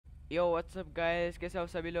यो WhatsApp guys, कैसे हो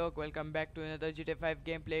सभी लोग। Welcome back to another GTA 5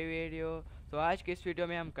 game play video. तो आज के इस वीडियो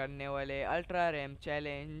में हम करने वाले अल्ट्रा रैम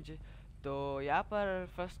चैलेंज। तो यहाँ पर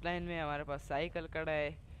फर्स्ट लाइन में हमारे पास साइकिल खड़ा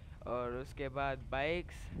है, और उसके बाद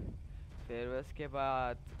बाइक्स, फिर उसके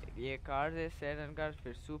बाद ये कार्स है, सेडन कार्स,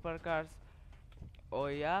 फिर सुपर कार्स,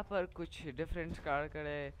 और यहाँ पर कुछ डिफरेंट कार खड़े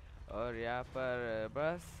हैं, और यहाँ पर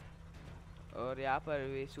बस, और यहाँ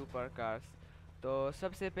पर भी सुपर कार्स। तो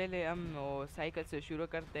सबसे पहले हम वो साइकिल से शुरू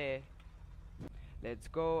करते हैं। Let's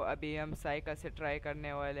go. अभी हम साइकिल से ट्राई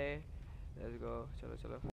करने वाले। लेट्स गो, चलो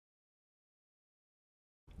चलो।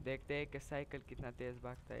 देखते हैं कि साइकिल कितना तेज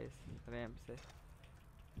भागता है इस रैंप से।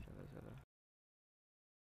 चलो चलो।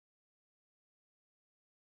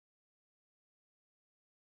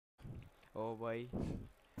 ओ भाई,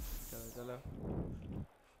 चलो चलो।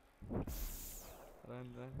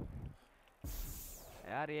 Run run.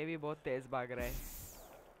 यार ये भी बहुत तेज भाग रहा है।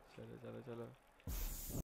 चलो चलो चलो।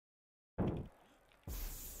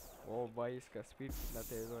 ओ भाई, इसका स्पीड कितना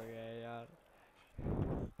तेज हो गया है यार।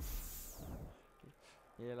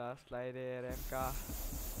 ये लास्ट लाइन है रैंप का।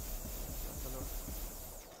 चलो।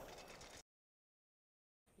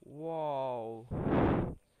 वाओ।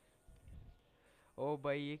 ओ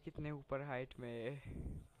भाई, ये कितने ऊपर हाइट में है।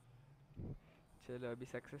 चलो अभी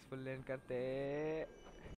सक्सेसफुल लैंड करते हैं।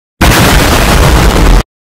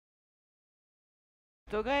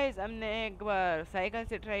 तो गाइस, हमने एक बार साइकिल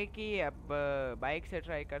से ट्राई की, अब बाइक से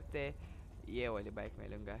ट्राई करते। ये वाली बाइक में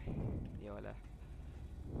लूँगा, ये वाला।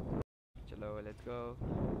 चलो लेट्स गो।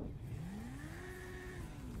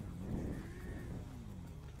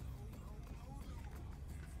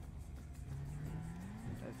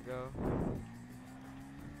 Let's go.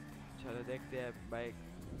 चलो देखते हैं बाइक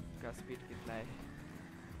का स्पीड कितना है।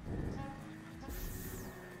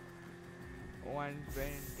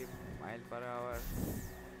 120 माइल पर आवर।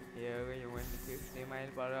 ये हो गई 150 माइल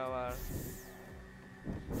पर आवर।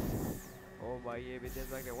 ओ भाई, ये भी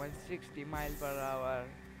तेज भाग 160 माइल पर आवर,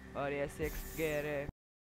 और ये सिक्स गियर है।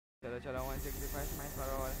 चलो चलो, 165 mile per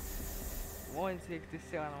hour,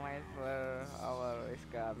 167 mile per hour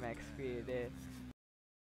इसका मैक्स स्पीड है।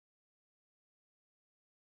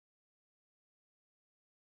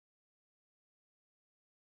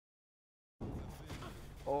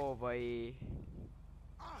 ओ भाई।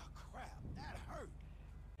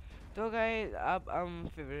 तो गाइस, अब हम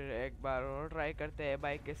फिर एक बार और ट्राई करते हैं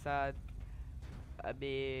बाइक के साथ।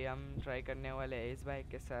 अभी हम ट्राई करने वाले हैं इस बाइक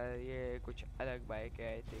के साथ। ये कुछ अलग बाइक है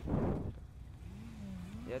आई थिंक।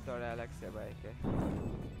 ये थोड़ा अलग से बाइक है।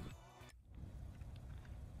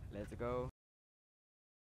 Let's go.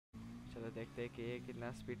 चलो देखते हैं कि ये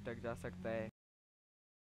कितना स्पीड तक जा सकता है।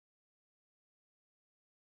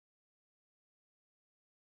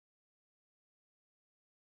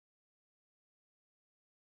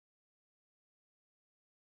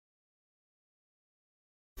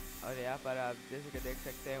 और यहाँ पर आप जैसे कि देख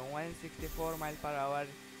सकते हैं 164 माइल पर आवर।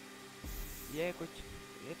 ये कुछ,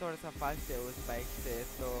 ये थोड़ा सा फास्ट है उस बाइक से।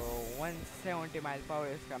 तो 170 माइल पर आवर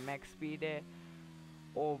इसका मैक्स स्पीड है।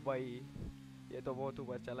 ओ भाई, ये तो बहुत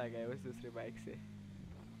ऊपर चला गया उस दूसरी बाइक से।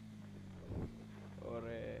 और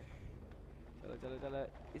चलो चलो चलो।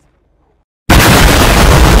 इस,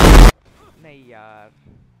 नहीं यार,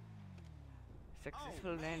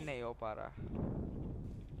 सक्सेसफुल लैंड नहीं हो पा रहा।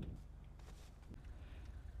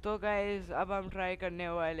 तो गाइस, अब हम ट्राई करने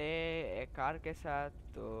वाले हैं एक कार के साथ।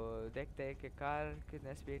 तो देखते हैं कि कार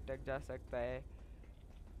कितने स्पीड तक जा सकता है।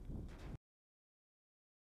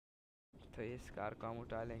 तो इस कार को हम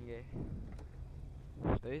उठा लेंगे।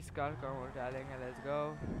 तो इस कार को हम उठा लेंगे। Let's go.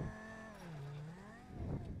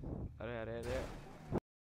 अरे अरे अरे।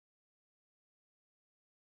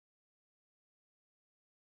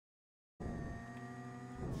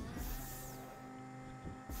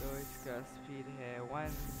 तो इसका स्पीड है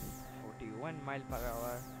 141 mile per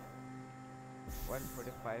hour,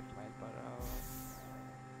 145 mile per hour.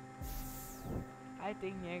 I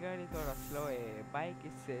think ये गाड़ी थोड़ा स्लो है, बाइक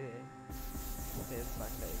इससे तेज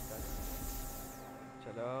भागता है इसका।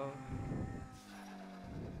 चलो।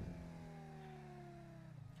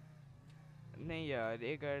 नहीं यार,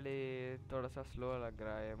 ये गाड़ी थोड़ा सा स्लो लग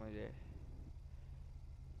रहा है मुझे।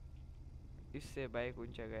 इससे बाइक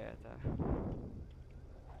ऊंचा गया था।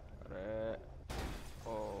 अरे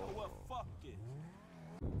ओ।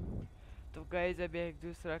 तो गाइस, अभी एक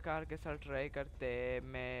दूसरा कार के साथ ट्राई करते हैं।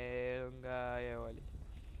 मैं लूँगा ये वाली।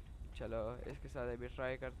 चलो इसके साथ अभी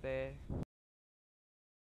ट्राई करते हैं।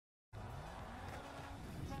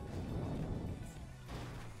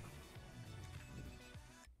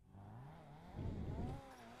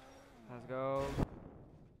 Let's go.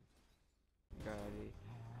 गाड़ी,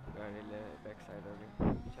 गाड़ी ले बैक साइड हो गई।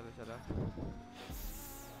 चलो चलो।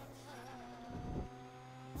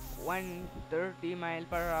 130 माइल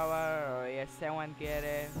पर आवर और ये 7 गियर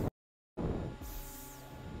है।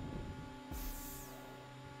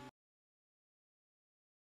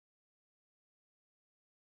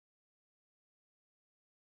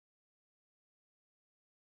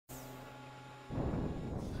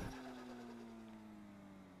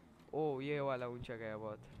 ओ ये वाला ऊंचा गया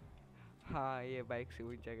बहुत। हाँ ये बाइक से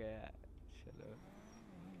ऊंचा गया। चलो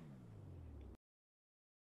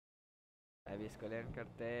अभी इसको लैंड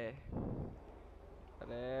करते हैं।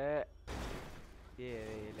 अरे ये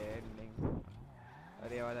लैंडिंग,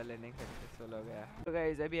 अरे ये वाला लैंडिंग सक्सेसफुल हो गया। तो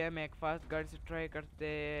गाइस अभी हम एक फास्ट गाड़ी से ट्राई करते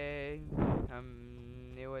हैं। हम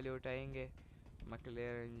ये वाली उठाएंगे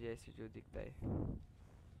मैक्लेरन जैसी जो दिखता है।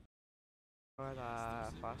 वाला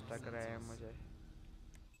फास्ट लग रहा है मुझे।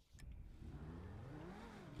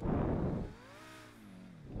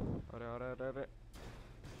 अरे अरे अरे अरे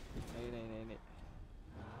नहीं नहीं नहीं नहीं,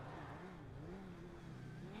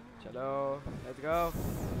 चलो let's go.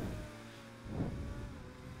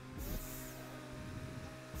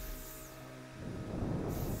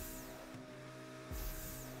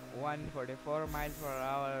 144 mile per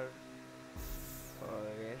hour और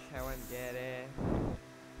ये 7 गियर है।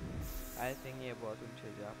 आई थिंक ये बहुत ऊंचे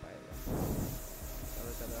जा पाएगा।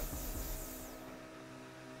 चलो चलो।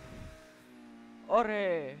 अरे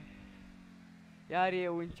यार ये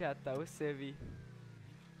ऊंचा था उससे भी,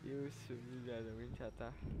 ये उससे भी ज़्यादा ऊंचा था।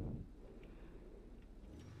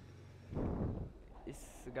 इस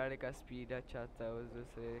गाड़ी का स्पीड अच्छा था उस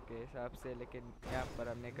दूसरे के हिसाब से, लेकिन यहाँ पर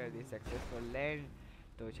हमने कर दी सक्सेसफुल लैंड।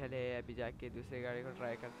 तो चले अभी जाके दूसरी गाड़ी को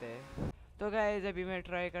ट्राई करते हैं। तो गाइस अभी मैं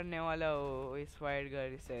ट्राई करने वाला हूँ इस वाइट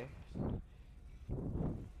गाड़ी से।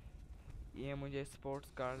 ये मुझे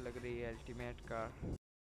स्पोर्ट्स कार लग रही है, अल्टीमेट कार।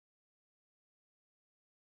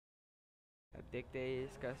 अब देखते हैं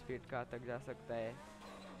इसका स्पीड कहाँ तक जा सकता है।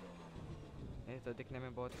 ये तो दिखने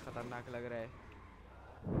में बहुत खतरनाक लग रहा है।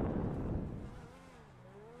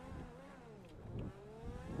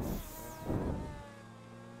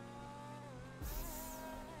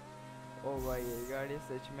 ओ भाई ये गाड़ी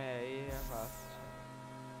सच में है ही है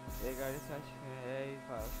फास्ट। ये गाड़ी सच में है ही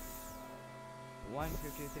fast.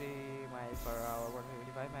 153 mile per hour,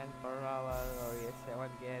 155 mile per hour और ये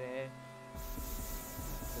 7 गियर है।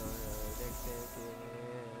 तो देखते हैं कि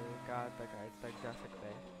कहाँ तक हाइट तक जा सकता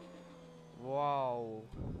है। वाओ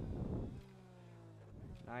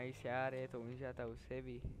नाइस यार, ये तो ऊंचा था उससे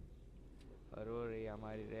भी। और हो रही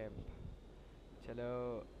हमारी रैंप। चलो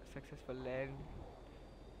सक्सेसफुल लैंड।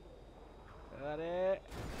 अरे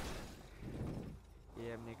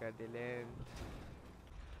ये हमने कर दी लैंड।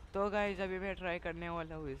 तो गाइस अभी मैं ट्राई करने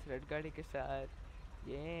वाला हूँ इस रेड गाड़ी के साथ।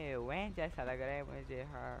 ये वैन जैसा लग रहा है मुझे।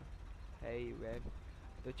 हाँ है ही वैन।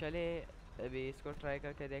 तो चले अभी इसको ट्राई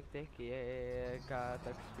करके देखते हैं कि ये कहाँ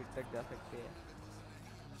तक स्पीड तक जा सकती है।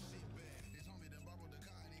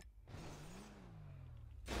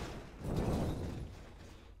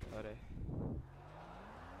 अरे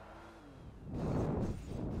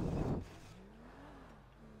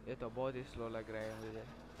ये तो बहुत ही स्लो लग रहा है मुझे,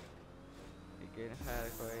 लेकिन खैर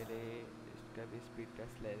कोई नहीं, इसका भी स्पीड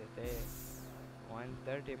टेस्ट ले लेते हैं।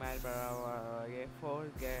 130 माइल पर आवर, ये 4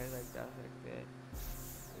 गियर तक जा सकते हैं।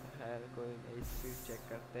 खैर कोई नहीं, स्पीड चेक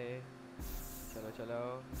करते हैं। चलो चलो।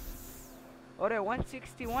 अरे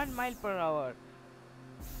 161 माइल पर आवर,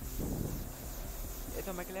 ये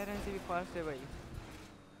तो मैक्लेरन से भी फास्ट है भाई।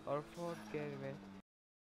 और 4 गियर में,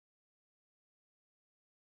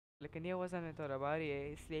 लेकिन ये वजन है थोड़ा भारी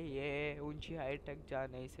है, इसलिए ये ऊंची हाइट तक जा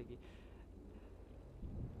नहीं सकी।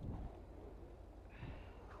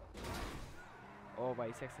 ओ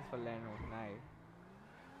भाई सक्सेसफुल लैंड होना है।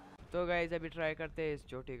 तो गाइस अभी ट्राई करते हैं इस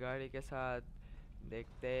छोटी गाड़ी के साथ।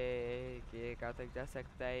 देखते हैं कि ये कहाँ तक जा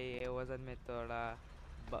सकता है। ये वज़न में थोड़ा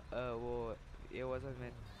वो ये वज़न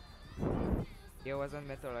में ये वज़न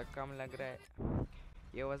में थोड़ा कम लग रहा है।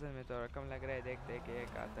 ये वज़न में थोड़ा कम लग रहा है। देखते हैं कि ये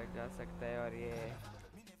कहाँ तक जा सकता है। और ये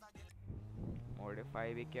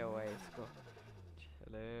मॉडिफाई भी क्या हुआ है इसको।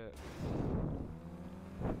 चलो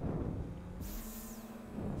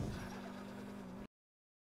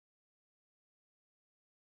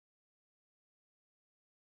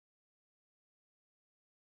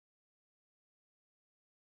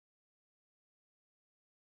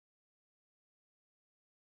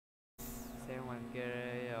 7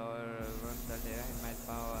 गियर और 139 माइल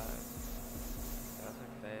पावर जा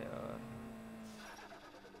सकता है। और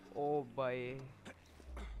ओ भाई,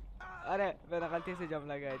 अरे मैंने गलती से जंप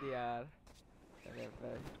लगा दी यार। चले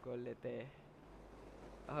फर्स्ट खोल लेते हैं।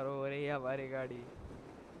 और हो रही है हमारी गाड़ी।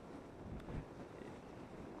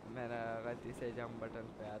 मेरा गलती से जंप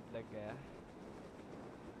बटन पे हाथ लग गया।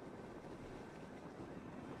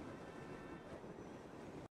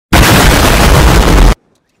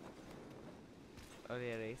 और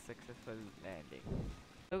ये रही सक्सेसफुल लैंडिंग।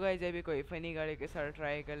 तो गाइस अभी कोई फनी गाड़ी के साथ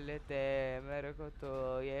ट्राई कर लेते हैं। मेरे को तो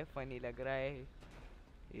ये फनी लग रहा है,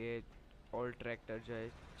 ये ओल्ड ट्रैक्टर जो है।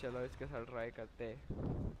 चलो इसके साथ ट्राई करते हैं।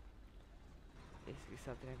 इसके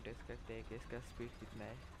साथ हम टेस्ट करते हैं कि इसका स्पीड कितना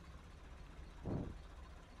है।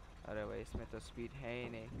 अरे भाई इसमें तो स्पीड है ही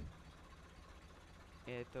नहीं,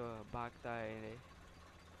 ये तो भागता है नहीं।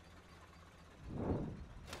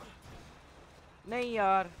 नहीं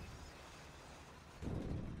यार,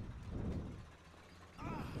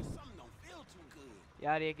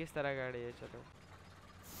 यार ये किस तरह गाड़ी है। चलो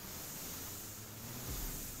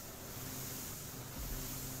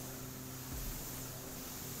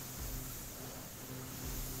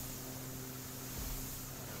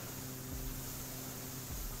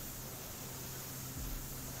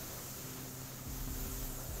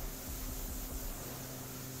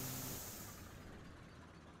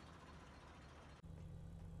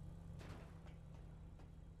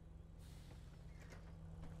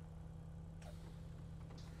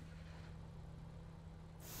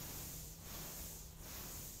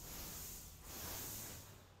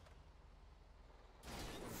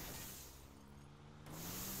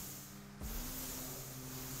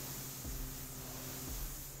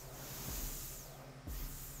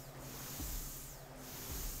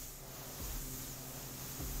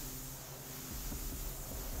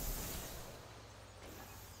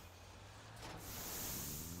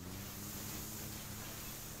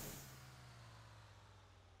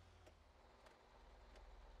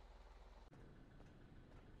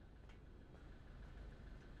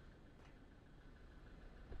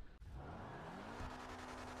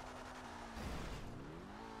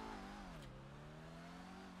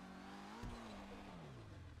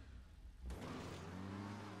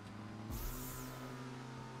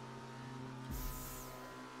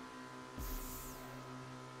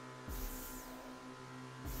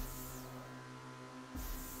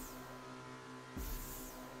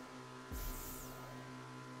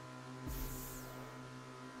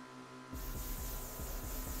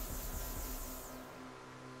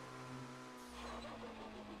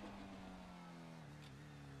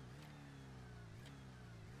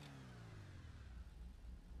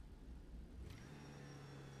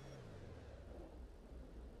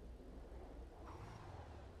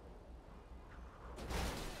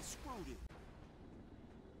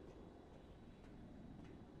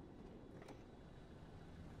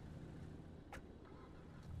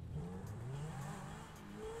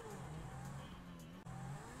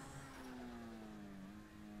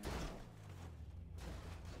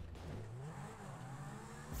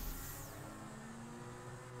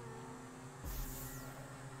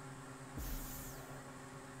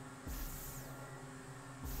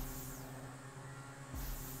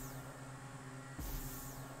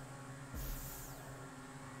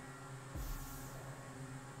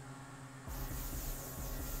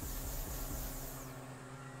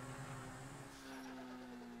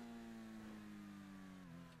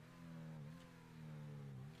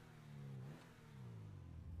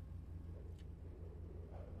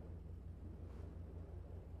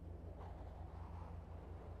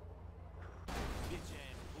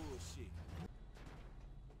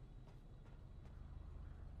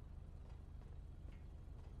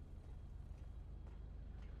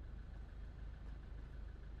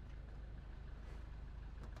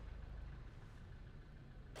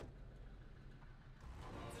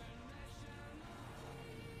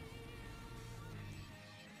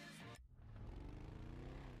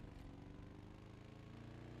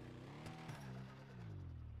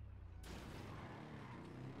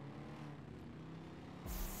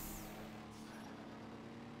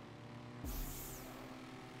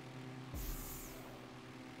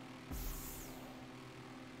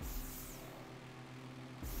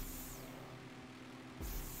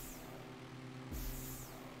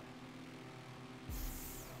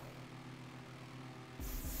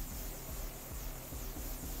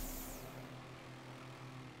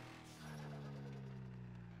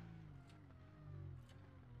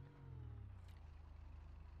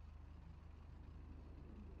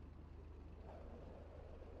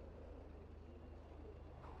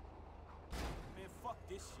Fuck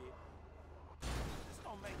this shit. This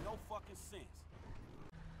don't make no fucking sense.